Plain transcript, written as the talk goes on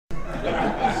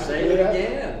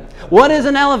What is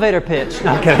an elevator pitch?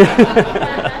 No, I'm kidding.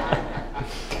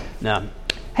 No.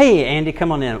 Hey, Andy,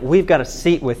 come on in. We've got a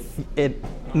seat with it,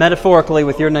 metaphorically,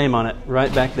 with your name on it,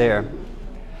 right back there.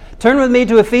 Turn with me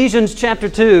to Ephesians chapter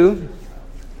 2.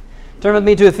 Turn with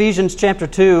me to Ephesians chapter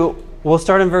 2. We'll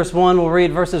start in verse 1. We'll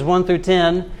read verses 1 through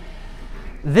 10.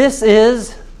 This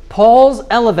is Paul's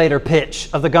elevator pitch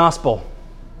of the gospel.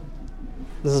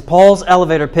 This is Paul's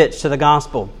elevator pitch to the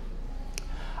gospel.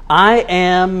 I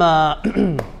am,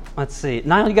 let's see.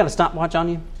 Niall, you got a stopwatch on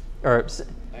you? Or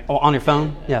on your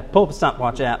phone? Yeah, pull up a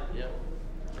stopwatch app.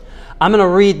 I'm going to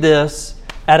read this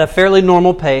at a fairly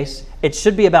normal pace. It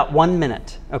should be about 1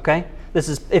 minute, okay? This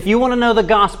is, if you want to know the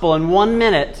gospel in 1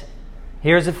 minute,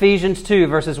 here's Ephesians 2,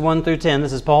 verses 1 through 10.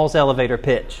 This is Paul's elevator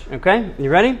pitch, okay? You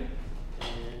ready?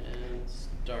 And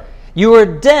start. You were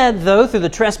dead, though, through the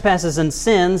trespasses and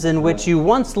sins in which you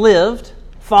once lived,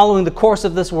 following the course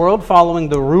of this world, following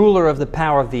the ruler of the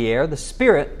power of the air, the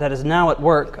spirit that is now at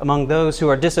work among those who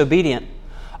are disobedient.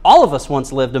 All of us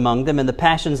once lived among them in the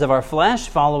passions of our flesh,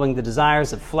 following the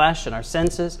desires of flesh and our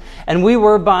senses, and we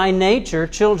were by nature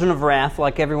children of wrath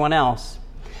like everyone else.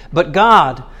 But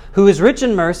God, who is rich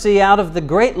in mercy, out of the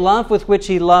great love with which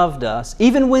He loved us,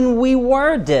 even when we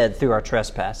were dead through our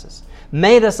trespasses,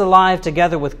 made us alive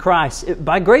together with Christ.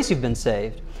 By grace you've been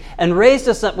saved, and raised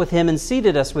us up with Him and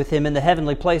seated us with Him in the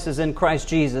heavenly places in Christ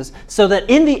Jesus, so that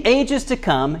in the ages to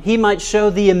come He might show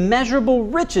the immeasurable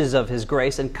riches of His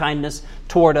grace and kindness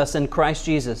toward us in Christ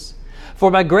Jesus.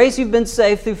 For by grace you've been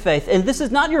saved through faith, and this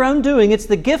is not your own doing, it's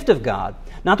the gift of God,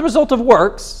 not the result of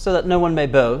works, so that no one may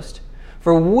boast.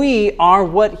 For we are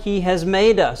what He has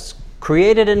made us,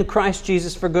 created in Christ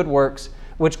Jesus for good works,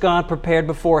 which God prepared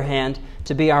beforehand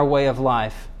to be our way of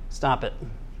life. Stop it.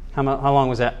 How long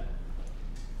was that?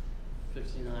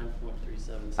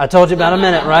 59.37. I told you about a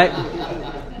minute, right?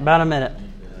 About a minute.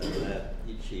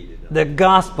 You cheated. The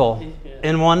gospel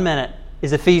in 1 minute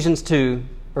is Ephesians 2,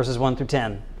 verses 1 through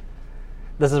 10.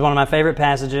 This is one of my favorite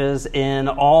passages in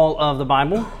all of the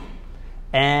Bible.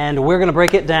 And we're going to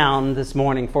break it down this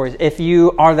morning for you. If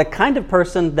you are the kind of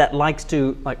person that likes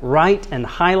to write and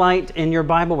highlight in your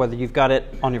Bible, whether you've got it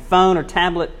on your phone or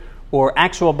tablet or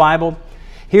actual Bible,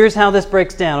 here's how this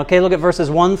breaks down. Okay, look at verses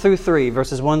 1 through 3.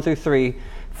 Verses 1 through 3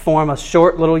 form a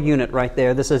short little unit right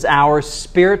there. This is our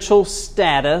spiritual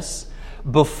status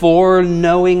before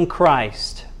knowing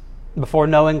Christ. Before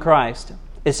knowing Christ.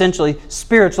 Essentially,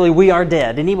 spiritually, we are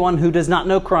dead. Anyone who does not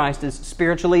know Christ is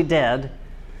spiritually dead.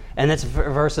 And that's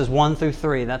verses 1 through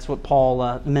 3. That's what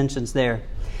Paul mentions there.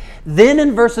 Then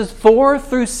in verses 4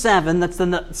 through 7, that's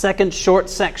in the second short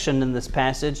section in this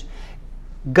passage,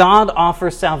 God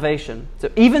offers salvation. So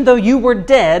even though you were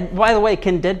dead, by the way,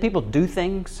 can dead people do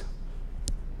things?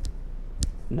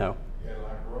 No.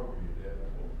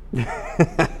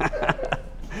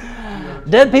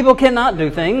 Dead people cannot do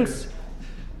things.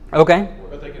 Okay.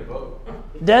 But they can vote.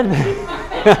 Dead.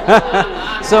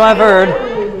 So I've heard.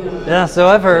 Yeah, so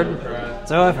I've heard.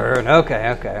 So I've heard.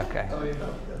 Okay.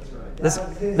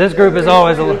 This group is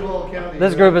always a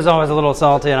little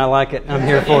salty, and I like it. I'm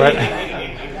here for it.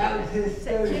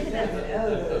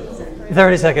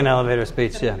 30-second elevator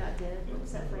speech. Yeah.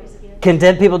 Can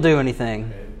dead people do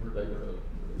anything? But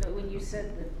when you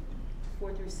said the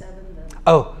 4 through 7,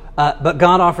 but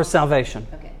God offers salvation.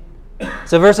 okay.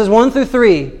 So verses 1 through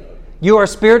 3, you are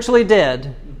spiritually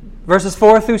dead. Verses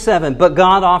 4 through 7, but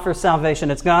God offers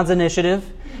salvation. It's God's initiative.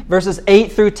 Verses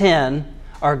 8 through 10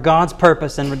 are God's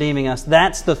purpose in redeeming us.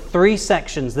 That's the three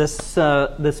sections.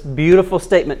 This beautiful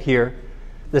statement here,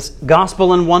 this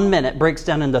gospel in 1 minute, breaks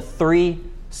down into three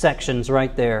sections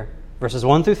right there. Verses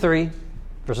 1 through 3,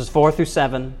 verses 4 through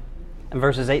 7, and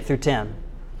verses 8 through 10.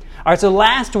 All right, so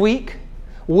last week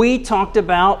we talked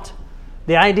about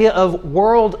the idea of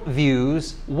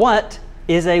worldviews. What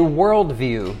is a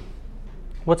worldview?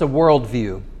 What's a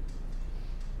worldview?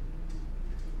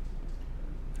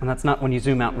 And that's not when you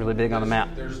zoom out really big on the map.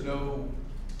 There's no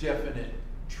definite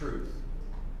truth.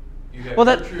 You have Well,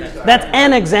 your truth that's side.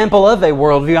 an example of a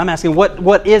worldview. I'm asking,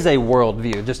 what is a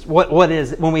worldview? Just what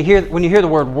is when you hear the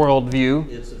word worldview?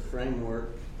 It's a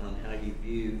framework on how you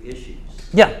view issues.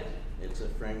 Yeah. It's a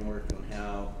framework on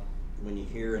how, when you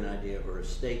hear an idea or a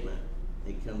statement,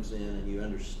 it comes in and you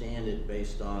understand it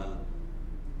based on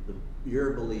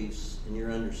your beliefs and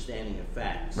your understanding of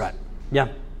facts. Right. Yeah.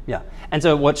 And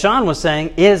so what Sean was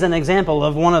saying is an example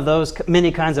of one of those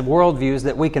many kinds of worldviews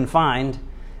that we can find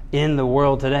in the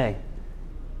world today.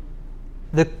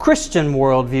 The Christian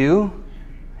worldview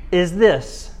is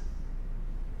this: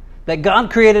 that God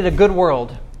created a good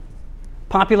world,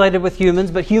 populated with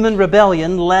humans, but human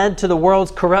rebellion led to the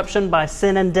world's corruption by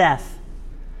sin and death.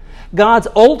 God's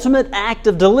ultimate act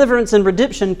of deliverance and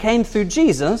redemption came through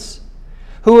Jesus,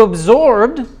 who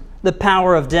absorbed the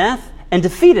power of death and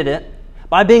defeated it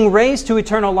by being raised to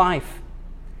eternal life.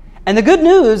 And the good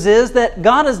news is that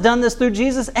God has done this through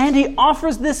Jesus, and He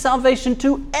offers this salvation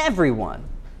to everyone.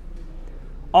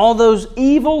 All those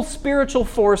evil spiritual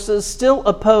forces still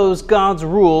oppose God's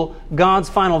rule. God's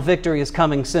final victory is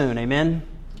coming soon. Amen?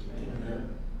 Amen.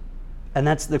 And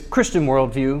that's the Christian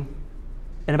worldview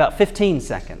in about 15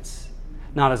 seconds.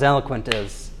 Not as eloquent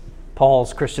as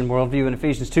Paul's Christian worldview in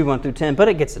Ephesians 2:1-10, but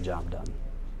it gets the job done.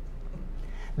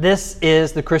 This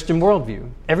is the Christian worldview.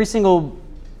 Every single,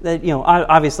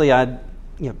 obviously I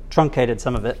truncated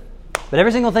some of it, but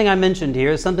every single thing I mentioned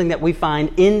here is something that we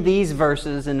find in these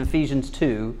verses in Ephesians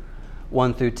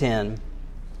 2:1-10.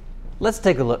 Let's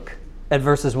take a look at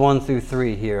verses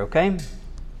 1-3 here, okay?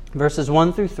 Verses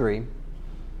 1-3.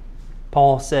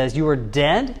 Paul says, "You are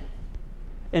dead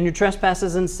in your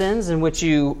trespasses and sins in which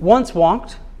you once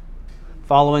walked,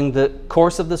 following the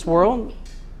course of this world,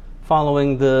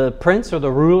 following the prince or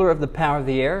the ruler of the power of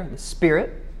the air, the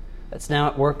spirit that's now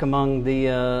at work among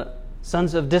the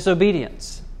sons of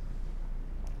disobedience,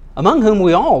 among whom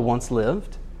we all once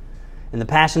lived, in the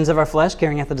passions of our flesh,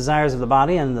 carrying out the desires of the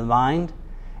body and the mind,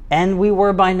 and we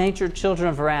were by nature children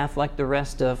of wrath like the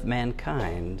rest of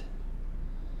mankind."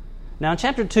 Now in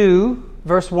chapter 2,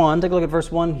 verse 1, take a look at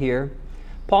verse 1 here.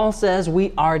 Paul says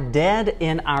we are dead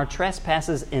in our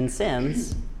trespasses and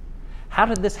sins. How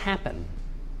did this happen?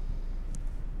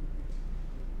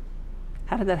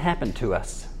 How did that happen to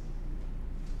us?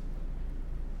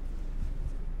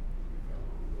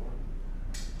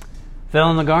 Fell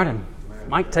in the garden.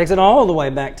 Mike takes it all the way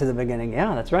back to the beginning.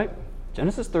 Yeah, that's right.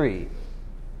 Genesis 3.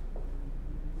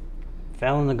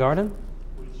 Fell in the garden.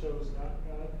 We chose not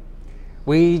God.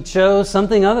 We chose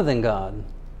something other than God.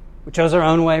 We chose our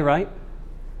own way, right?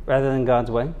 Rather than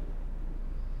God's way.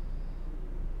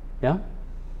 Yeah?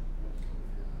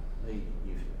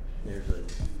 There's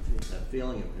a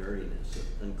feeling of dirtiness, of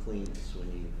uncleanness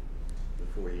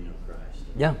before you know Christ.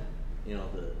 Yeah.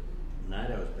 The night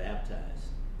I was baptized,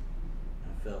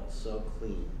 I felt so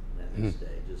clean that next day.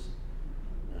 Just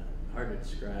hard to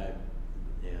describe,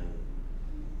 and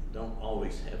don't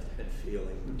always have that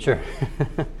feeling. Sure.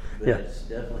 But Yeah. I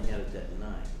definitely had it that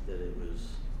night, that it was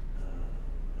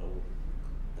a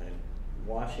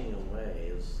washing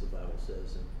away, as the Bible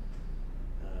says.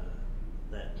 And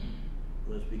that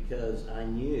was because I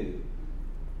knew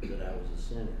that I was a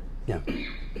sinner. Yeah.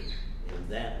 And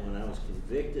that, when I was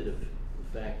convicted of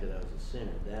the fact that I was a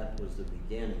sinner, that was the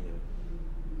beginning of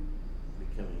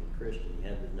becoming a Christian. You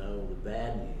had to know the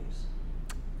bad news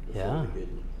before Yeah. the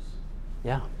good news.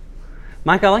 Yeah.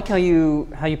 Mike, I like how you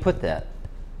put that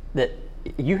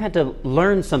you had to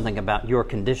learn something about your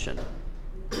condition.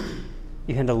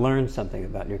 You had to learn something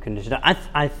about your condition.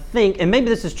 I think, and maybe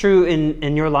this is true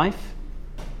in your life,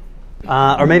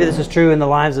 or maybe this is true in the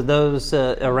lives of those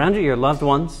around you, your loved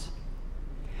ones.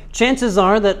 Chances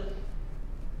are that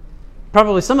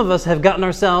probably some of us have gotten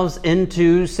ourselves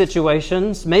into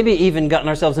situations, maybe even gotten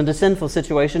ourselves into sinful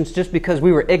situations just because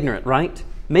we were ignorant, right?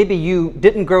 Maybe you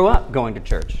didn't grow up going to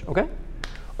church, okay?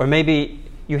 Or maybe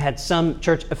you had some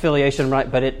church affiliation,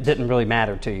 right, but it didn't really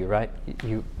matter to you, right?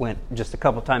 You went just a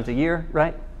couple times a year,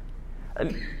 right?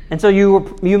 And so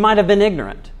you might have been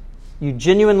ignorant. You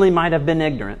genuinely might have been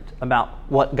ignorant about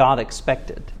what God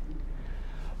expected.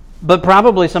 But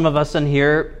probably some of us in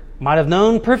here might have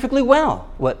known perfectly well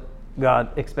what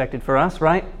God expected for us,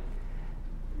 right?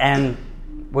 And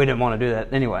we didn't want to do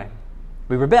that anyway.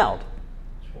 We rebelled.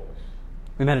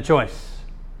 We made a choice.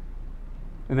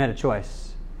 We made a choice.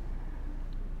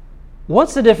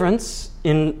 What's the difference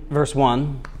in verse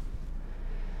 1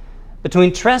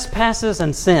 between trespasses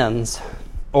and sins,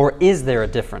 or is there a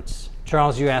difference?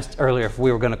 Charles, you asked earlier if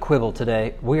we were going to quibble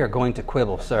today. We are going to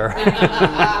quibble, sir.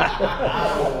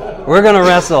 We're going to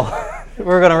wrestle.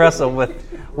 We're going to wrestle with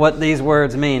what these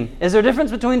words mean. Is there a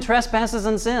difference between trespasses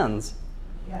and sins?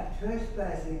 Yeah,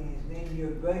 trespassing is when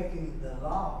you're breaking the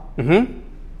law. Mm-hmm.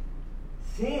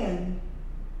 Sin,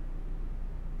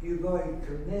 you're going to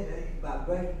commit, by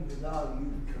breaking the law,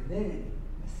 you've committed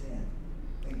a sin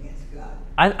against God.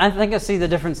 I think I see the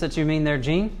difference that you mean there,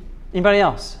 Gene. Anybody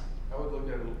else? I would look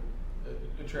at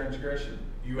a transgression.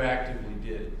 You actively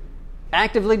did it.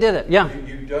 Actively did it, yeah.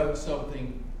 You've done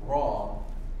something wrong,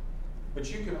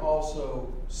 but you can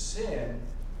also sin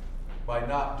by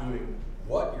not doing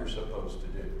what you're supposed to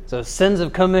do. So sins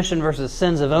of commission versus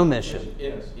sins of omission.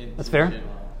 Yes. That's fair.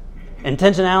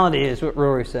 Intentionality is what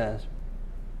Rory says.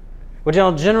 Would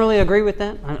y'all generally agree with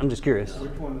that? I'm just curious.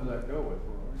 Which one does that go with,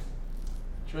 Roy?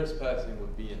 Trespassing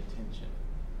would be intention.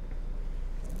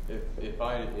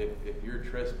 If you're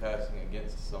trespassing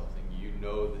against something, you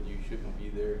know that you shouldn't be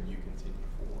there, and you continue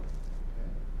forward.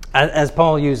 As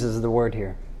Paul uses the word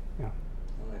here. Yeah.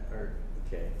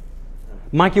 Okay.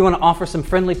 Mike, you want to offer some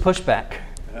friendly pushback?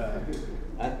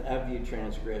 I view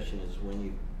transgression as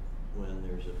when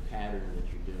there's a pattern that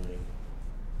you're doing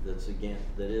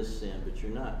that is sin, but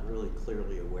you're not really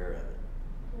clearly aware of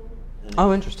it.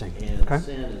 And Interesting. And Okay.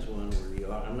 sin is one where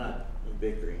you are. I'm not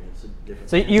bickering. It's a different.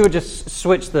 So you would just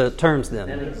switch the terms then.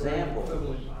 An example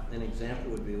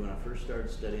would be when I first started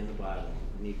studying the Bible,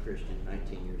 me Christian,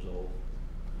 19 years old,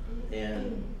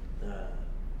 and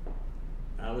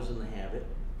I was in the habit,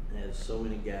 as so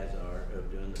many guys are,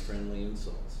 of doing the friendly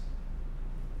insults.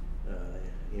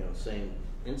 Saying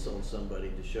insult somebody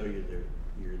to show you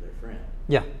you're their friend.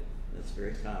 Yeah. That's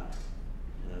very common.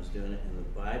 And I was doing it, and the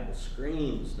Bible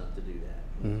screams not to do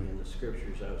that. Mm-hmm. In the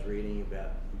scriptures, I was reading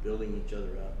about building each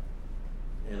other up,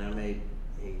 and I made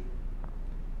it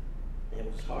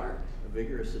was hard, a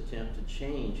vigorous attempt to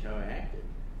change how I acted,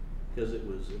 because it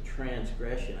was a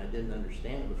transgression. I didn't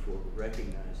understand it before, but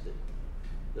recognized it,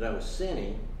 that I was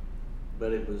sinning,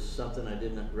 but it was something I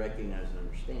didn't recognize and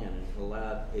understand,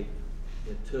 and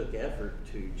it took effort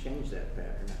to change that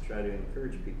pattern. I try to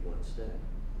encourage people instead.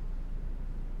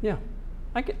 Yeah,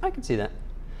 I can see that.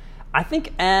 I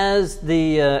think as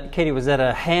the, Katie, was that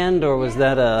a hand or was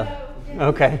that a, No,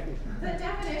 okay. The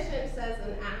definition says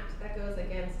an act that goes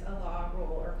against a law,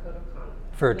 rule, or code of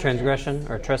conduct. For transgression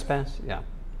or trespass? Yeah.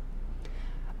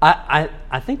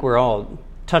 I think we're all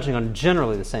touching on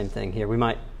generally the same thing here. We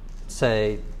might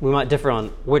differ on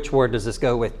which word does this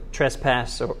go with,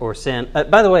 trespass or sin.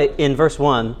 By the way, in verse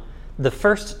 1, the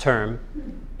first term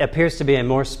appears to be a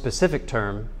more specific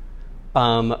term.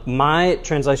 My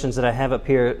translations that I have up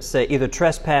here say either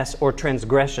trespass or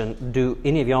transgression. Do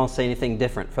any of y'all say anything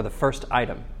different for the first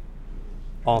item?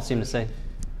 All seem to say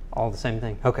all the same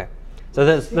thing. Okay. So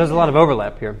there's a lot of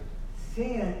overlap here.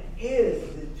 Sin is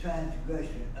the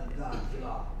transgression of God's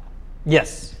law.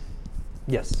 Yes.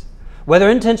 Whether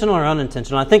intentional or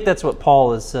unintentional, I think that's what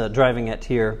Paul is driving at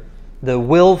here. The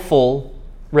willful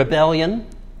rebellion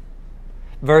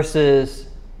versus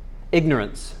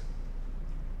ignorance.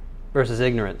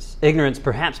 Ignorance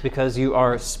perhaps because you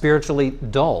are spiritually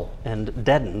dull and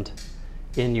deadened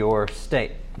in your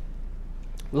state.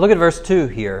 Look at verse 2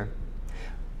 here.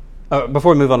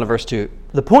 Before we move on to verse 2,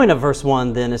 the point of verse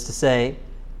 1 then is to say,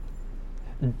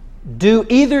 due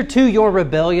either to your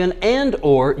rebellion and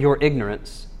or your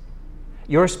ignorance,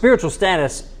 your spiritual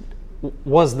status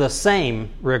was the same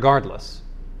regardless.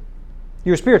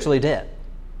 You were spiritually dead.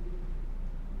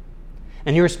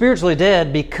 And you were spiritually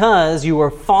dead because you were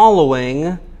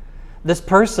following this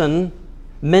person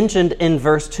mentioned in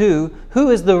verse 2, who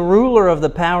is the ruler of the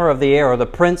power of the air, or the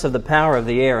prince of the power of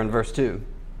the air in verse 2.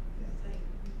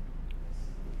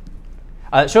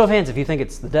 Show of hands if you think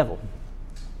it's the devil.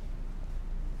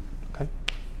 Okay.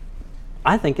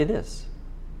 I think it is.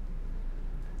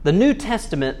 The New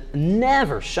Testament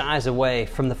never shies away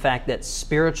from the fact that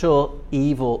spiritual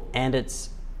evil and its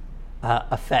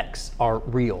effects are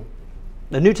real.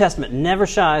 The New Testament never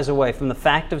shies away from the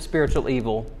fact of spiritual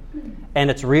evil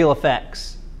and its real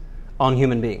effects on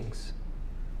human beings.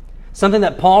 Something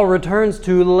that Paul returns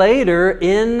to later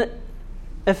in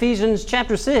Ephesians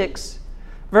chapter 6,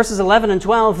 verses 11 and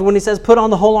 12, when he says, put on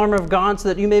the whole armor of God so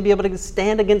that you may be able to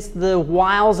stand against the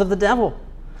wiles of the devil.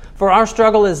 For our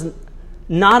struggle is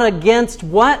not against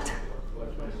what?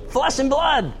 Flesh and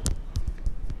blood.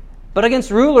 But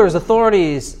against rulers,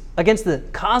 authorities, against the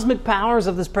cosmic powers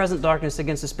of this present darkness,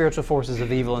 against the spiritual forces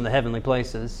of evil in the heavenly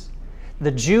places.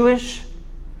 The Jewish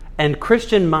and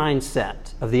Christian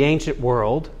mindset of the ancient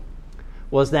world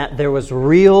was that there was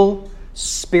real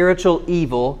spiritual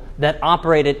evil that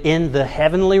operated in the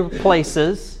heavenly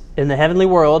places, in the heavenly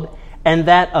world, and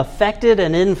that affected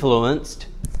and influenced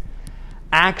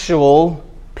actual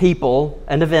people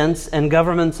and events and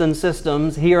governments and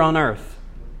systems here on earth.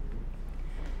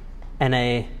 And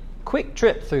a quick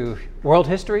trip through world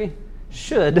history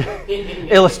should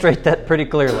illustrate that pretty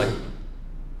clearly.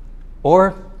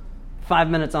 Or 5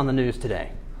 minutes on the news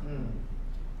today.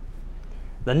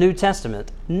 The New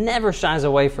Testament never shies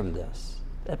away from this.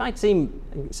 It might seem,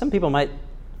 some people might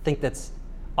think that's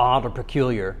odd or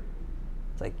peculiar.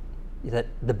 It's like that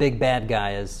the big bad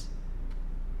guy is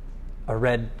a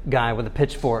red guy with a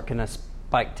pitchfork and a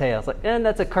spiked tail. It's like, and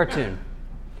that's a cartoon.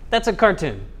 That's a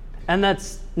cartoon. And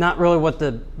that's not really what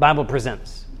the Bible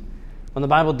presents. When the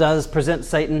Bible does present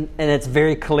Satan, and it's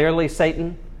very clearly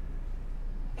Satan,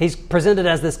 he's presented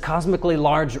as this cosmically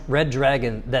large red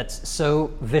dragon that's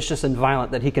so vicious and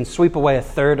violent that he can sweep away a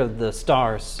third of the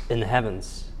stars in the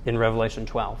heavens in Revelation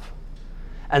 12.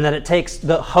 and that it takes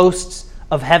the hosts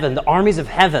of heaven, the armies of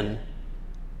heaven,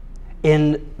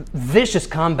 in vicious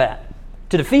combat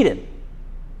to defeat him.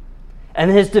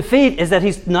 And his defeat is that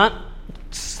he's not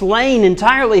slain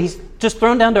entirely, he's just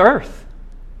thrown down to earth.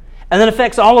 And then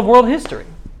affects all of world history.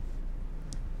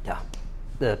 Yeah,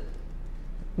 the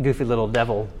goofy little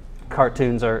devil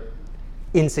cartoons are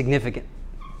insignificant.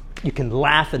 You can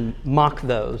laugh and mock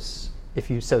those if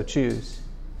you so choose,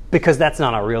 because that's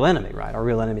not our real enemy, right? Our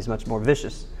real enemy is much more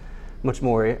vicious, much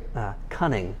more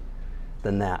cunning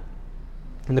than that.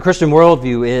 And the Christian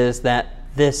worldview is that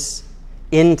this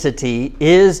entity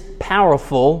is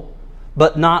powerful,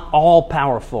 but not all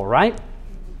powerful, right?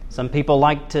 Some people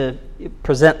like to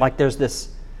present like there's this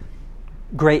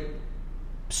great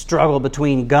struggle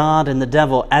between God and the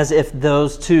devil as if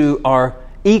those two are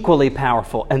equally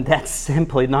powerful, and that's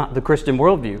simply not the Christian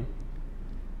worldview.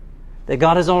 That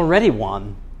God has already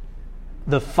won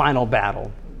the final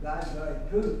battle. God's already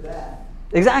proved that.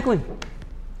 Exactly.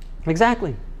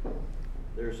 Exactly.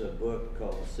 There's a book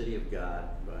called The City of God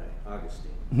by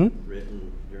Augustine,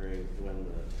 written during when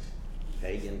the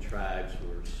pagan tribes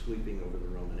were sweeping over the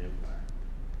Roman Empire.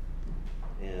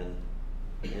 And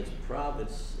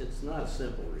it's not a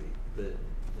simple read, but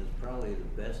it's probably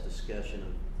the best discussion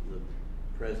of the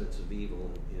presence of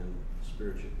evil in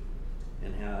spiritual,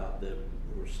 and how that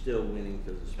we're still winning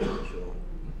because of spiritual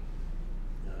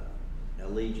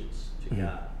allegiance to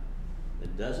God.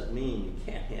 It doesn't mean you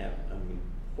can't have,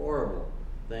 horrible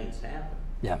things happen.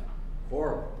 Yeah.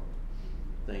 Horrible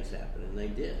things happen, and they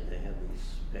did. They had these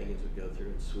pagans would go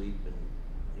through and sweep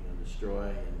and destroy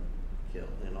and kill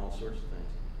and all sorts of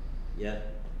things.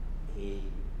 Yet he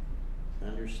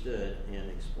understood and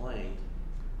explained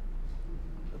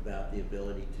about the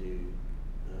ability to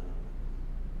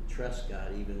trust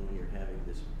God even when you're having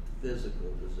this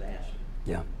physical disaster.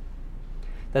 Yeah.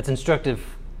 That's instructive,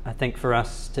 I think, for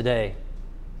us today.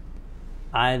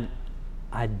 I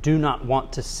do not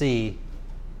want to see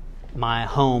my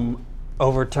home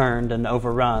overturned and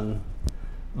overrun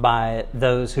by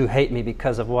those who hate me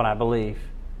because of what I believe.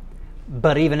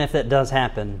 But even if that does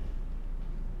happen,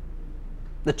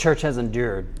 the church has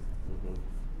endured. Mm-hmm.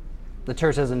 The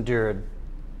church has endured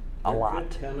a There lot.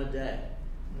 could come a day.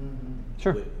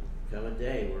 Sure. Would come a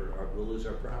day where we'll lose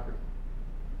our property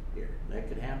here. That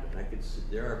could happen.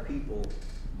 There are people,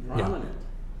 prominent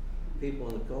people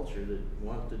in the culture that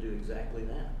want to do exactly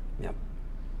that. Yep.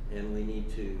 And we need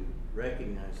to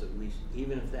recognize that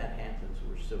even if that happens,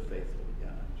 we're still faithful to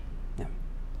God.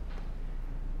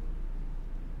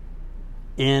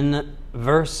 Yeah. In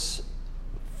verse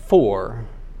 4,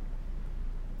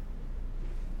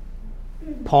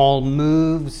 Paul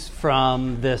moves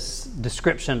from this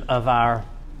description of our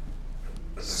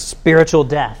spiritual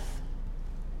death,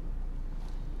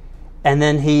 and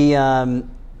then he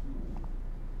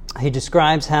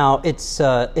describes how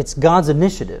it's God's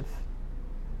initiative.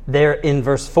 There in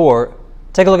verse 4,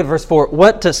 take a look at verse 4.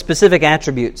 What specific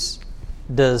attributes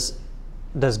does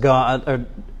God, or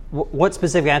what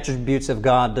specific attributes of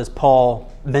God does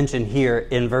Paul mention here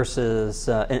in verses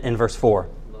in verse 4?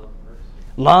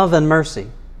 Love and mercy.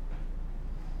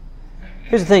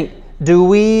 Here's the thing: do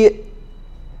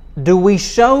we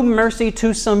show mercy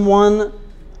to someone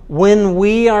when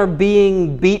we are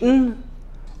being beaten,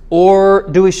 or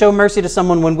do we show mercy to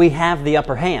someone when we have the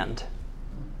upper hand?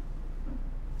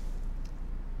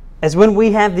 As when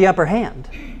we have the upper hand.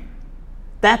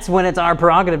 That's when it's our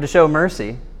prerogative to show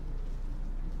mercy.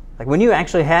 Like when you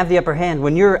actually have the upper hand,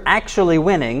 when you're actually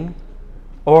winning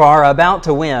or are about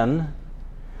to win,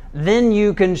 then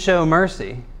you can show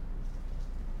mercy.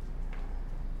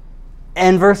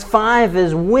 And verse 5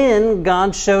 is when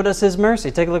God showed us His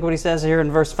mercy. Take a look at what he says here in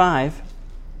verse 5.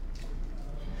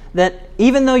 That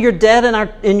even though you're dead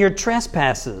in your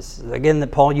trespasses, again,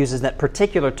 that Paul uses that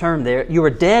particular term there, you were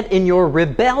dead in your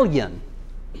rebellion.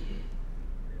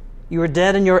 You were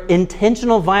dead in your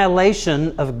intentional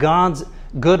violation of God's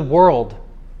good world.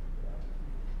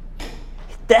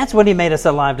 That's when He made us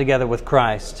alive together with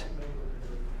Christ.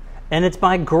 And it's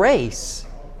by grace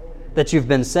that you've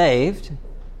been saved.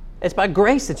 It's by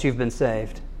grace that you've been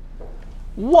saved.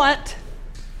 What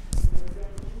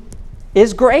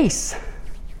is grace?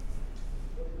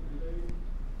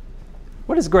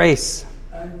 What is grace?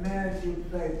 Unmerited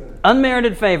favor.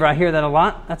 Unmerited favor. I hear that a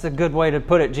lot. That's a good way to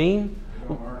put it, Gene.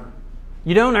 You don't earn it.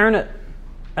 You don't earn it.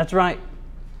 That's right.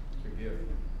 It's a gift.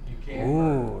 You can't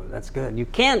earn Ooh, that's good. You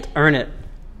can't earn it.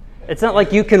 It's not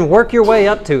like you can work your way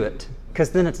up to it,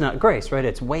 because then it's not grace, right?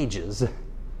 It's wages.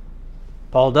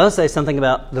 Paul does say something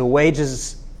about the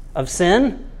wages of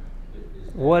sin.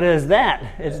 What is that?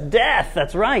 It's death.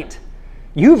 That's right.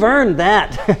 You've earned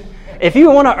that. If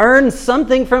you want to earn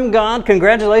something from God,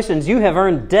 congratulations, you have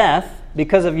earned death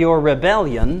because of your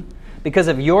rebellion, because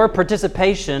of your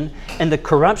participation in the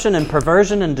corruption and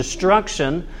perversion and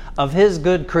destruction of His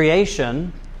good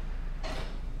creation.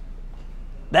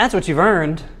 That's what you've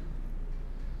earned.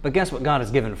 But guess what God has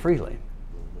given freely?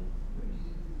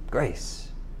 Grace.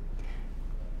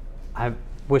 I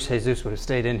wish Jesus would have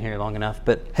stayed in here long enough,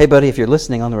 but hey, buddy, if you're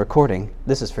listening on the recording,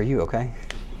 this is for you, okay?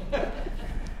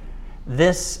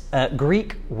 This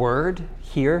Greek word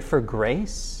here for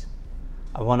grace,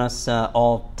 I want us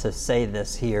all to say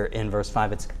this here in verse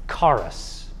 5. It's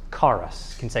charis.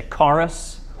 Charis. Can you say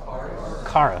charis?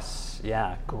 Charis.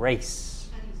 Yeah, grace.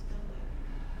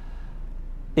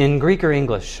 In Greek or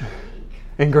English?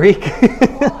 In Greek?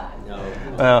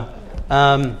 No.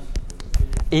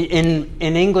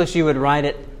 In English, you would write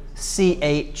it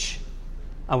CH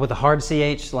with a hard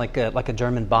CH, like a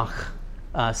German Bach.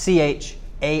 CHARIS.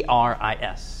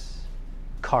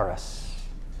 Charis.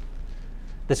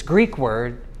 This Greek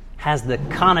word has the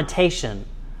connotation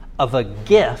of a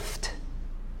gift.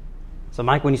 So,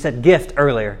 Mike, when you said gift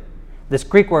earlier, this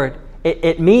Greek word,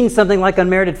 it means something like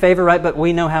unmerited favor, right? But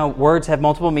we know how words have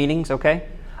multiple meanings, okay?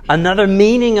 Another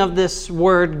meaning of this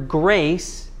word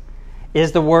grace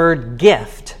is the word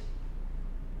gift.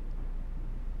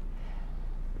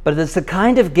 But it's the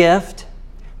kind of gift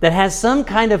that has some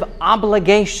kind of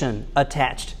obligation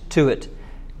attached to it.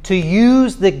 To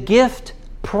use the gift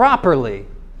properly.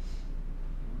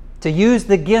 To use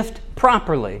the gift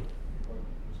properly.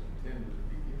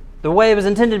 The way it was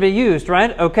intended to be used,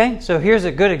 right? Okay, so here's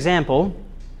a good example.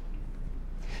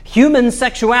 Human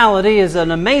sexuality is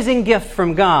an amazing gift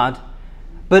from God,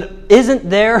 but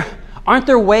aren't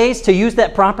there ways to use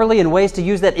that properly and ways to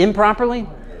use that improperly?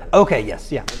 Okay,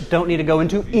 yes, yeah. Don't need to go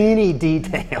into any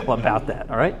detail about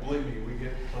that, all right?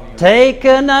 Take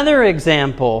another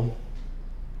example.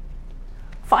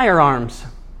 Firearms.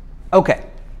 Okay,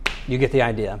 you get the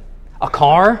idea. A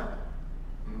car?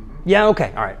 Yeah,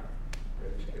 okay, all right.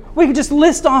 We could just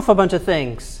list off a bunch of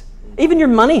things. Even your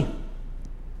money.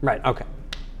 Right, okay.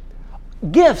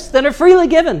 Gifts that are freely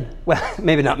given. Well,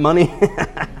 maybe not money.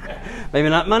 Maybe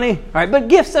not money. All right, but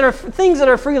gifts that are things that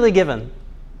are freely given.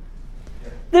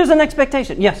 There's an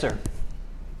expectation. Yes, sir.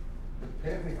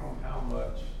 Depending on how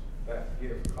much that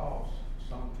gift costs,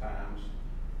 sometimes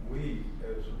we,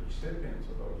 as recipients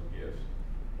of those gifts,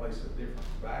 place a different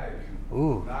value,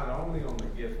 Ooh. not only on the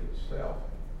gift itself,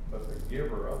 but the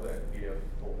giver of that gift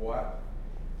for what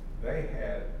they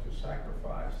had to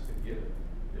sacrifice to give it.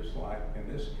 Just like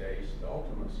in this case, the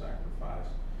ultimate sacrifice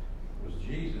was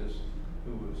Jesus,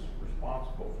 who was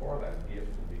responsible for that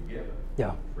gift to be given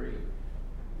free.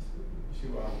 See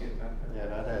what I'm getting at there?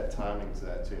 Yeah, and I'd add timing to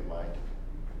that too, Mike,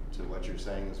 to what you're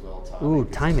saying as well. Timing. Ooh,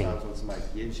 timing. Sometimes when somebody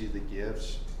gives you the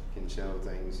gifts, can show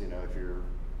things, if you're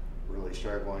really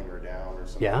struggling or down or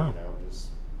something, just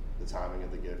the timing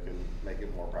of the gift can make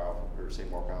it more powerful or seem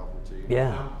more powerful to you.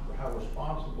 Yeah. How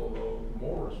responsible, though,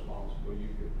 more responsible you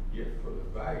could get for the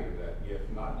value of that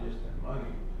gift, not just in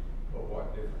money, but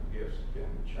what different gifts can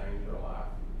change your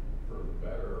life for the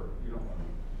better,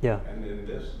 Yeah. And then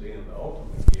this being the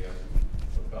ultimate gift,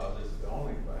 because it's the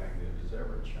only thing that has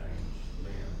ever changed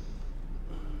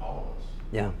all of us.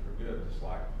 Yeah. For good, just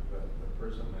like the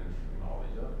prison ministry and all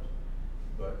these others.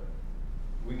 But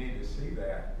we need to see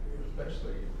that,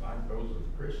 especially like those as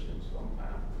Christians,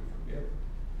 sometimes we forget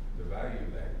the value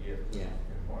of that gift and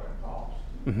what it costs.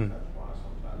 Mm-hmm. That's why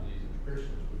sometimes even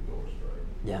Christians would go astray.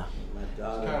 Yeah. It's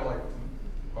kind of like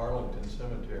Arlington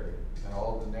Cemetery and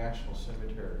all the national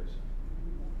cemeteries.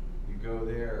 You go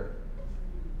there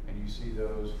and you see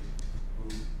those who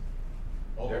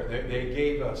they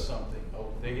gave us something.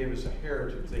 They gave us a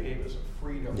heritage. They gave us a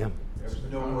freedom. Yeah. There's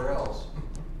nowhere else.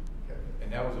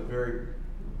 And that was you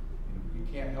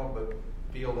can't help but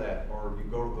feel that. Or you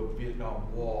go to the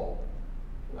Vietnam Wall.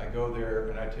 I go there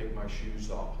and I take my shoes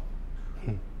off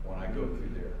when I go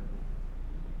through there.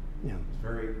 Yeah. It's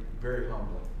very, very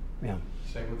humbling. Yeah.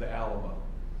 Same with the Alamo.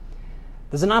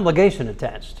 There's an obligation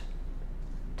attached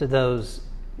to those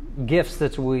gifts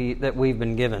that we've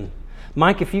been given.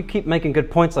 Mike, if you keep making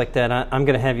good points like that, I'm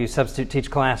going to have you substitute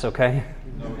teach class, okay?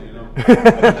 No, you don't. And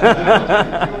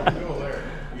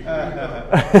we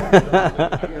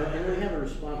have a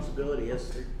responsibility,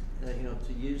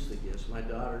 to use the gifts. My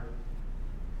daughter,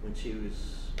 when she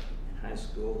was in high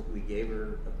school, we gave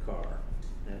her a car.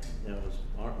 That was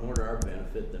more to our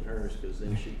benefit than hers, because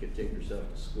then she could take herself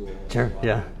to school. Sure,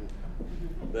 yeah.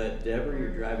 But Deborah, you're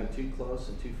driving too close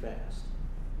and too fast.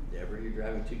 Deborah, you're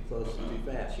driving too close and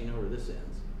too fast. You know where this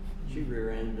ends. She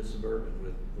rear-ended a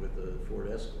Suburban with a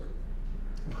Ford Escort.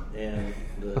 And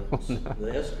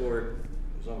the Escort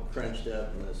was all crunched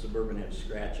up, and the Suburban had a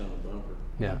scratch on the bumper.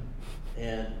 Yeah.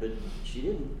 But she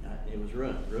didn't. It was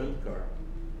ruined the car,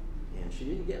 and she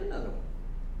didn't get another one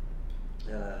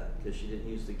because she didn't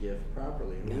use the gift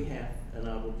properly. And we have an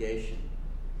obligation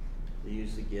to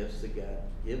use the gifts that God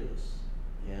gives us,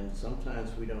 and sometimes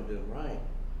we don't do them right.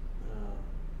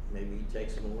 Maybe He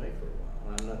takes them away for a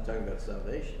while. I'm not talking about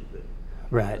salvation, but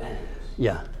right.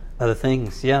 Yeah, other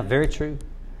things. Yeah, very true.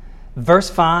 Verse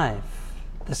 5,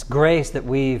 this grace that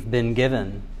we've been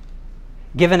given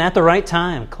at the right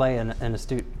time. Clay, an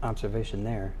astute observation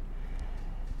there.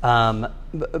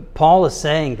 Paul is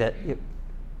saying that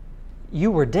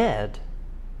you were dead,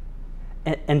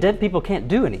 and dead people can't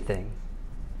do anything.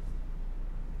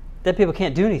 Dead people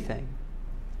can't do anything.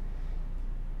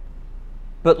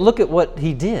 But look at what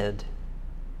He did.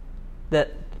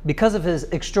 That because of His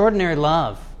extraordinary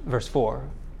love, verse 4,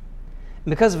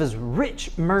 because of His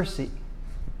rich mercy,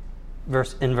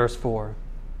 in verse 4,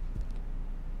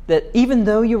 that even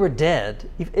though you were dead,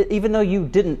 even though you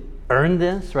didn't earn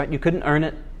this, right? You couldn't earn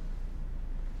it.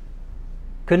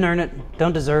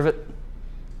 Don't deserve it.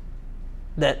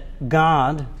 That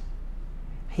God,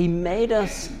 He made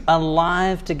us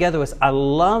alive together with us. I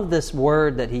love this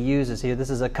word that he uses here. This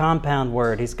is a compound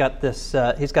word. He's got this.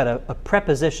 He's got a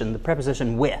preposition, the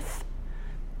preposition with,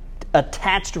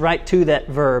 attached right to that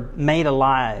verb, made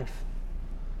alive.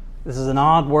 This is an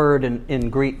odd word in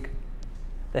Greek.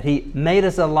 That He made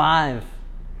us alive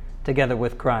together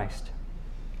with Christ.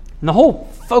 And the whole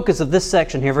focus of this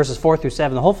section here, verses 4 through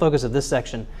 7, the whole focus of this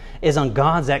section is on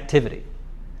God's activity,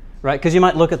 right? Because you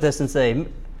might look at this and say,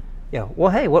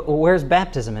 well, hey, where's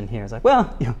baptism in here? It's like,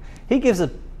 well, he gives a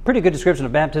pretty good description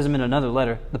of baptism in another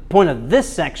letter. The point of this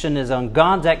section is on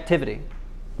God's activity.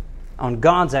 On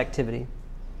God's activity.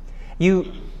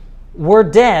 You were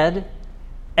dead,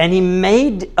 and He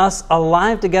made us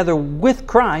alive together with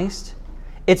Christ.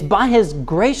 It's by His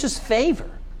gracious favor.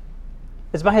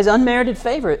 It's by His unmerited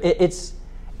favor. It's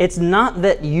not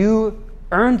that you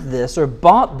earned this or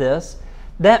bought this.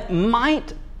 That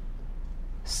might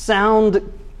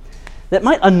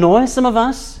annoy some of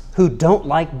us who don't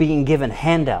like being given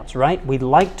handouts, right? We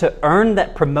like to earn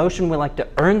that promotion. We like to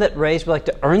earn that raise. We like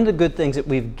to earn the good things that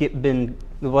we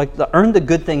like to earn the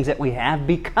good things that we have,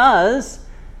 because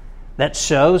that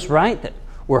shows, right, that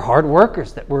we're hard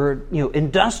workers, that we're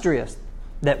industrious,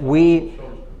 that we,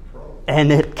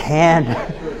 and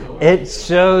it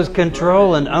shows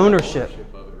control and ownership.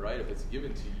 Of it, right? If it's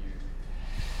given to you.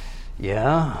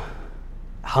 Yeah,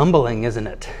 humbling, isn't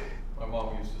it? My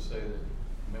mom used to say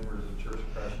that members of Church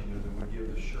of Christ Union would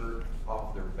give the shirt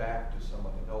off their back to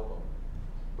someone to help them,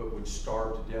 but would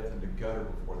starve to death in the gutter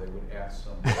before they would ask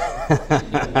someone.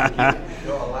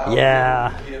 Allow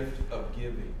the gift of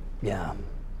giving. Yeah.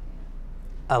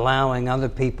 Allowing other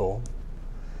people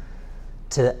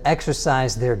to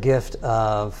exercise their gift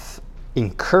of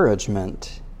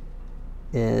encouragement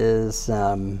is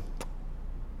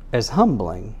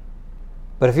humbling.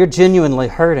 But if you're genuinely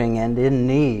hurting and in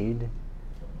need,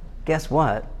 guess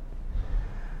what?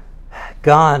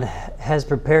 God has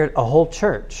prepared a whole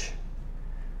church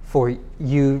for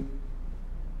you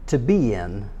to be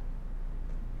in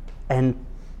and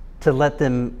to let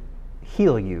them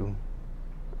heal you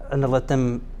and to let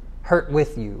them hurt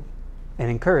with you and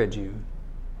encourage you.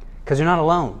 Because you're not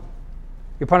alone.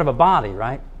 You're part of a body,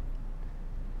 right?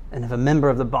 And if a member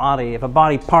of the body, if a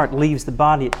body part leaves the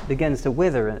body, it begins to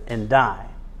wither and die.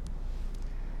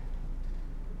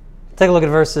 Take a look at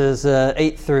verses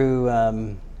 8 through...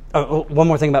 one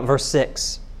more thing about verse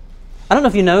 6. I don't know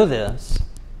if you know this.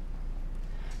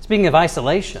 Speaking of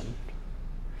isolation,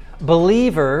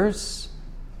 believers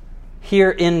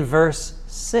here in verse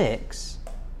 6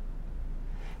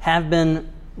 have been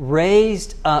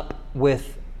raised up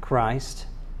with Christ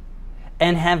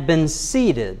and have been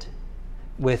seated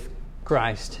with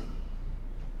Christ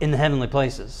in the heavenly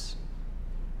places.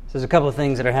 So there's a couple of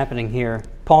things that are happening here.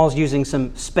 Paul's using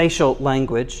some spatial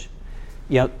language.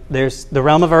 There's the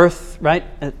realm of earth, right?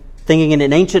 Thinking in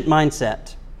an ancient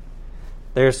mindset.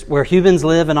 There's where humans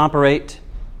live and operate.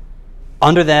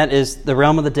 Under that is the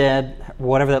realm of the dead,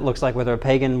 whatever that looks like, whether a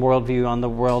pagan worldview on the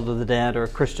world of the dead or a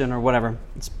Christian or whatever.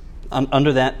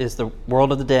 Under that is the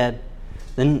world of the dead.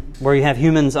 Then where you have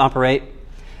humans operate.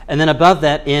 And then above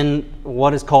that, in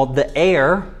what is called the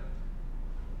air,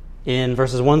 in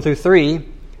verses 1 through 3,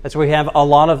 that's where we have a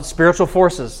lot of spiritual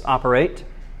forces operate.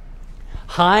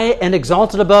 High and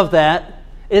exalted above that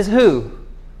is who?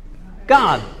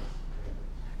 God.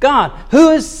 God. Who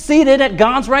is seated at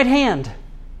God's right hand?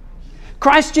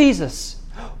 Christ Jesus.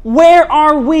 Where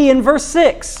are we in verse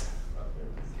 6?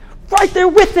 Right there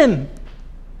with Him.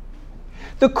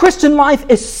 The Christian life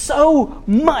is so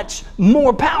much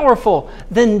more powerful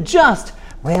than just,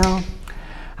 well,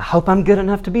 I hope I'm good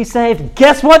enough to be saved.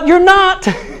 Guess what? You're not.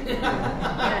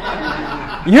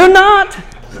 You're not.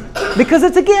 Because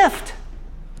it's a gift.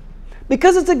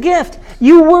 Because it's a gift.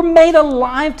 You were made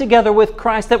alive together with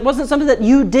Christ. That wasn't something that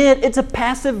you did. It's a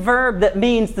passive verb that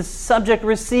means the subject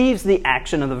receives the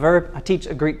action of the verb. I teach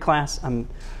a Greek class. I'm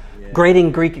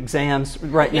grading Greek exams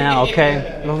right now,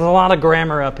 okay? There's a lot of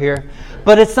grammar up here.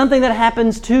 But it's something that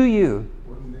happens to you.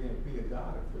 Wouldn't there be a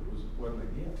God if it wasn't a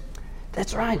gift?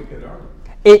 That's right. We could earn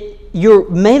it. You're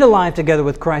made alive together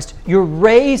with Christ. You're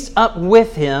raised up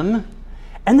with Him.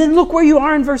 And then look where you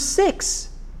are in verse 6.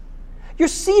 You're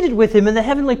seated with Him in the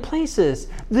heavenly places.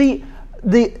 The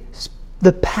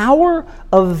power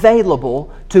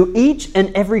available to each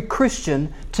and every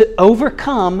Christian to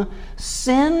overcome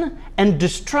sin and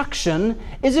destruction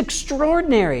is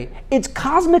extraordinary. It's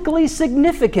cosmically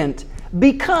significant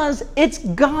because it's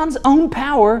God's own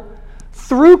power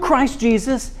through Christ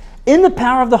Jesus in the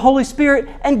power of the Holy Spirit.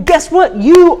 And guess what?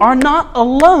 You are not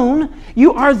alone.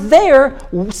 You are there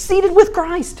seated with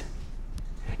Christ.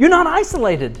 You're not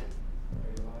isolated.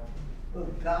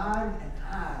 But God and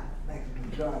I make a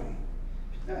majority.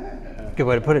 Good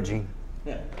way to put it, Gene.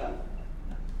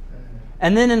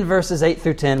 And then in verses 8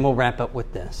 through 10, we'll wrap up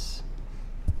with this.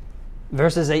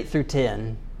 Verses 8 through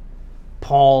 10,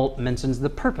 Paul mentions the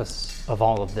purpose of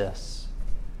all of this.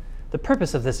 The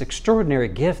purpose of this extraordinary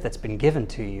gift that's been given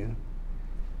to you.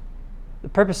 The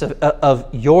purpose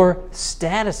of your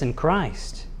status in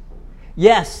Christ.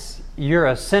 Yes, you're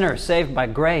a sinner saved by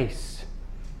grace.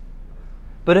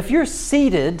 But if you're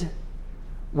seated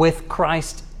with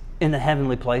Christ in the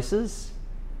heavenly places,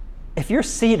 if you're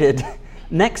seated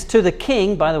next to the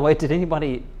King, by the way, did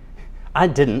anybody... I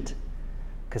didn't,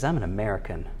 because I'm an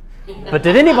American. But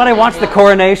did anybody watch the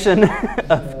coronation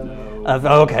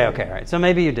okay, all right. So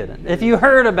maybe you didn't. If you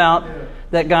heard about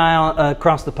that guy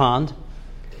across the pond,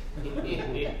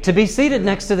 to be seated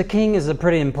next to the King is a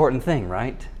pretty important thing,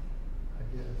 right?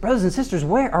 Brothers and sisters,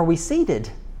 where are we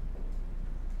seated?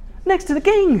 Next to the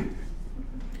King.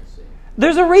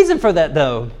 There's a reason for that,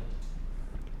 though.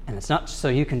 And it's not so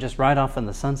you can just ride off in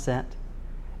the sunset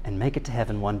and make it to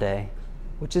heaven one day,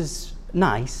 which is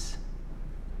nice,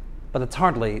 but it's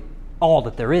hardly all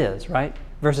that there is, right?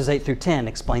 Verses 8 through 10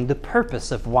 explain the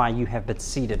purpose of why you have been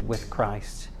seated with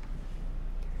Christ.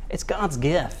 It's God's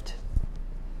gift.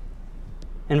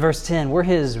 In verse 10, we're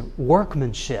His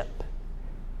workmanship.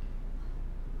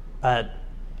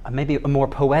 Maybe a more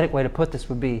poetic way to put this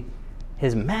would be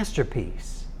His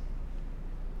masterpiece.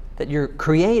 That you're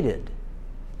created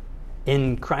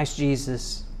in Christ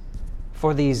Jesus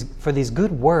for these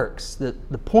good works. The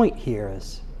point here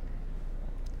is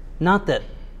not that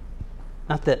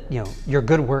your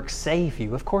good works save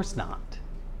you, of course not.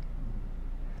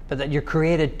 But that you're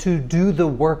created to do the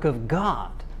work of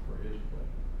God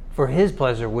for His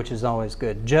pleasure, which is always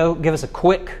good. Joe, give us a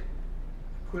quick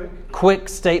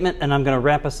statement, and I'm going to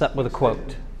wrap us up with a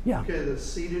quote. Yeah. Okay, the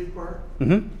seated part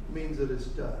means that it's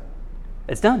done.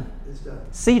 It's done. It's done.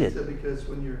 Seated. So because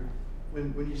when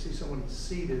you see someone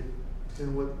seated,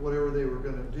 then whatever they were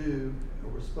going to do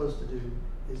or were supposed to do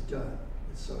is done.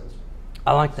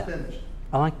 I like that. Finished.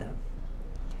 I like that.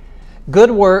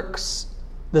 Good works,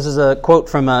 this is a quote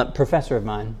from a professor of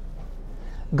mine.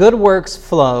 Good works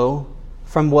flow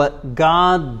from what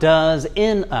God does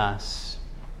in us,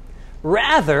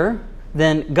 rather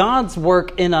than God's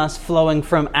work in us flowing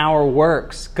from our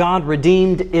works. God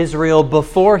redeemed Israel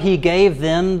before He gave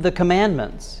them the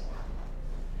commandments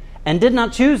and did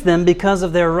not choose them because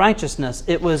of their righteousness.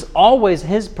 It was always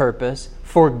His purpose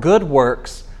for good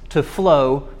works to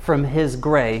flow from His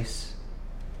grace.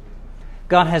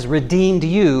 God has redeemed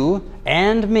you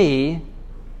and me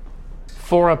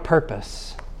for a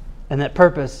purpose. And that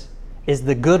purpose is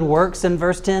the good works in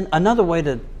verse 10. Another way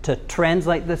to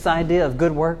translate this idea of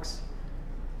good works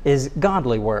is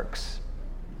godly works.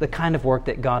 The kind of work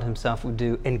that God Himself would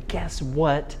do. And guess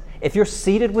what? If you're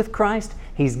seated with Christ,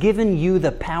 He's given you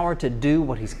the power to do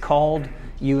what He's called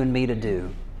you and me to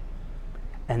do.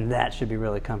 And that should be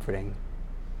really comforting.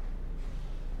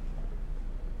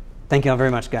 Thank you all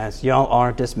very much, guys. Y'all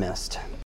are dismissed.